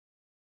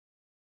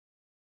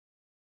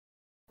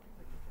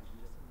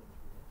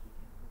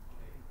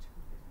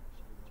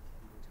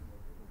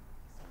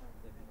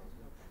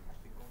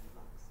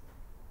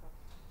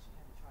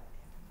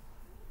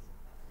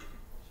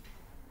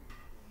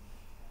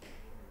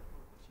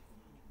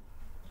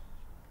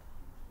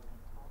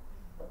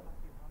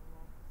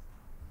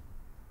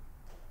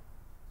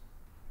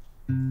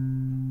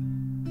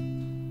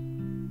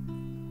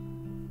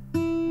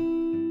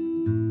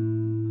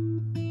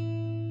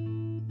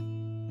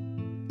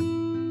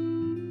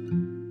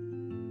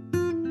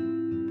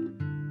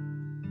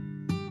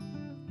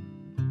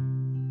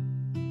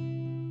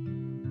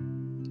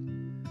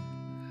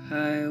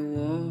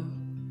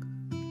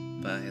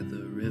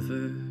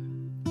river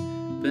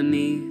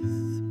beneath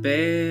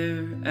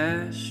bare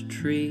ash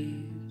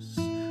trees,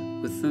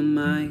 with a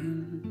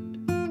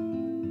mind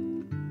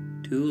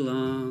too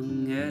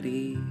long at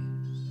ease.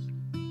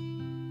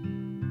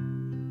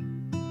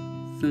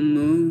 The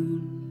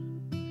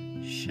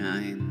moon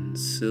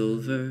shines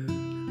silver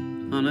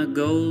on a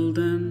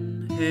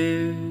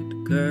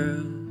golden-haired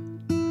girl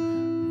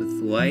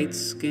with white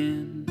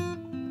skin,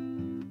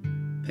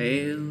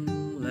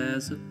 pale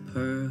as a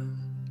pearl.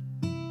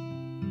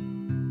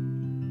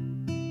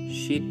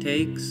 She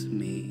takes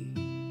me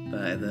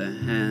by the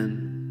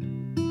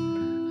hand,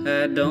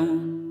 I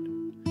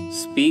don't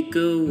speak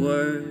a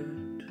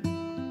word.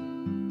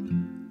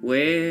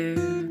 Where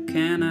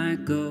can I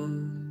go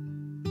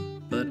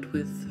but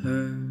with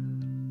her?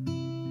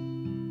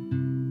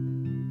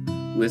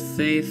 With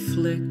a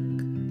flick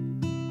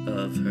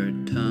of her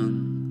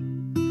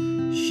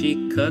tongue,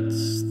 she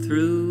cuts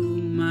through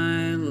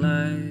my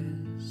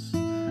lies.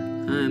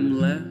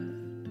 I'm left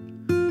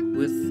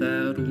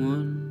without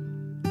one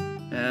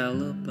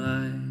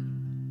alibi.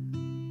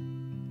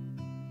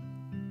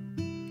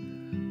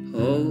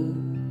 Oh,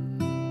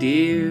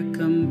 dear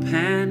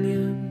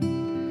companion,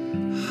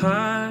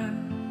 heart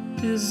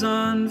is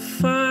on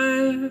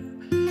fire.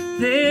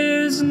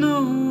 There's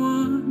no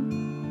one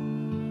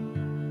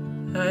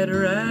I'd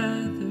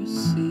rather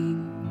see.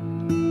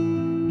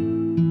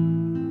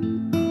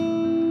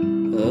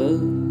 Oh,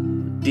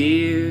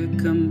 dear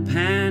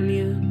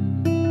companion,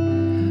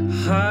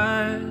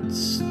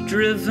 hearts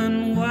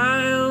driven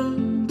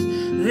wild,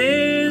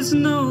 there's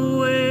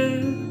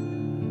nowhere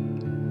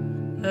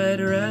I'd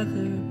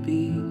rather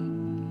be.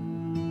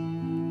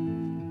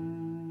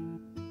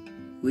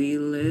 We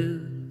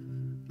live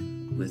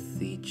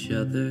with each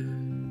other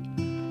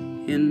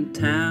in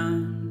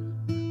town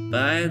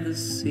by the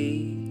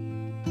sea.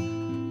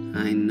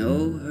 I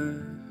know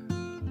her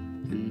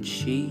and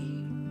she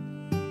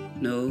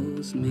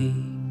knows me.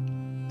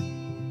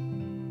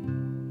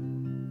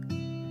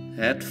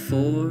 At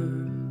 4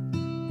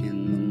 in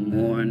the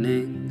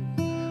morning,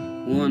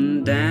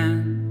 one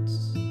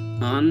dance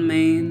on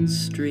Main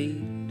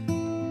Street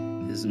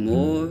is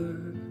more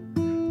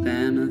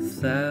than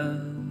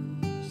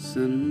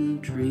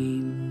 1,000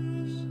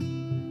 dreams.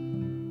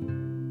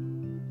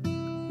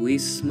 We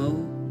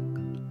smoke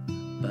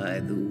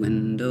by the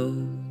window,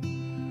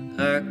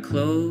 our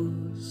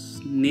clothes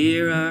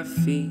near our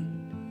feet.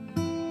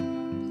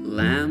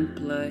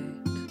 Lamplight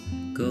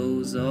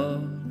goes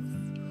off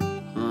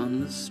on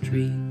the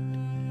street.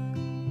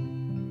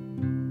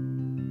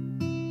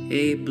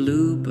 A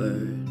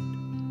bluebird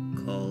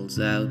calls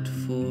out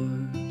for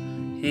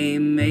a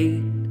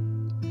mate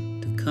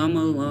to come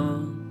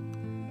along.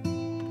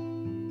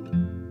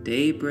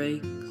 Day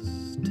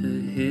breaks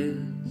to his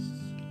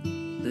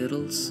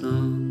little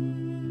song.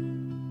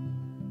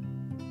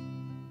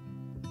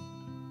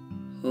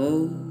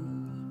 Oh,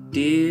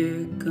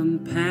 dear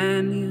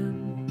companion,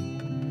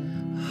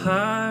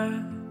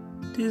 heart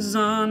is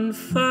on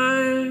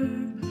fire.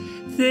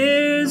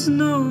 There's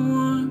no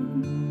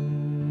one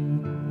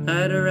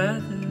I'd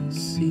rather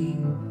see.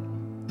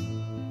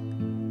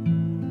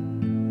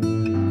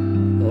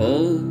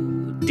 Oh,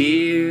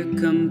 dear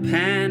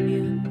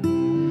companion,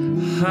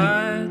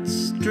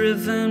 hearts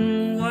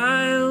driven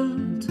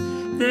wild,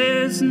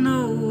 there's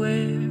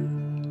nowhere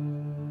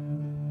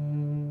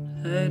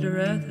I'd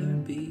rather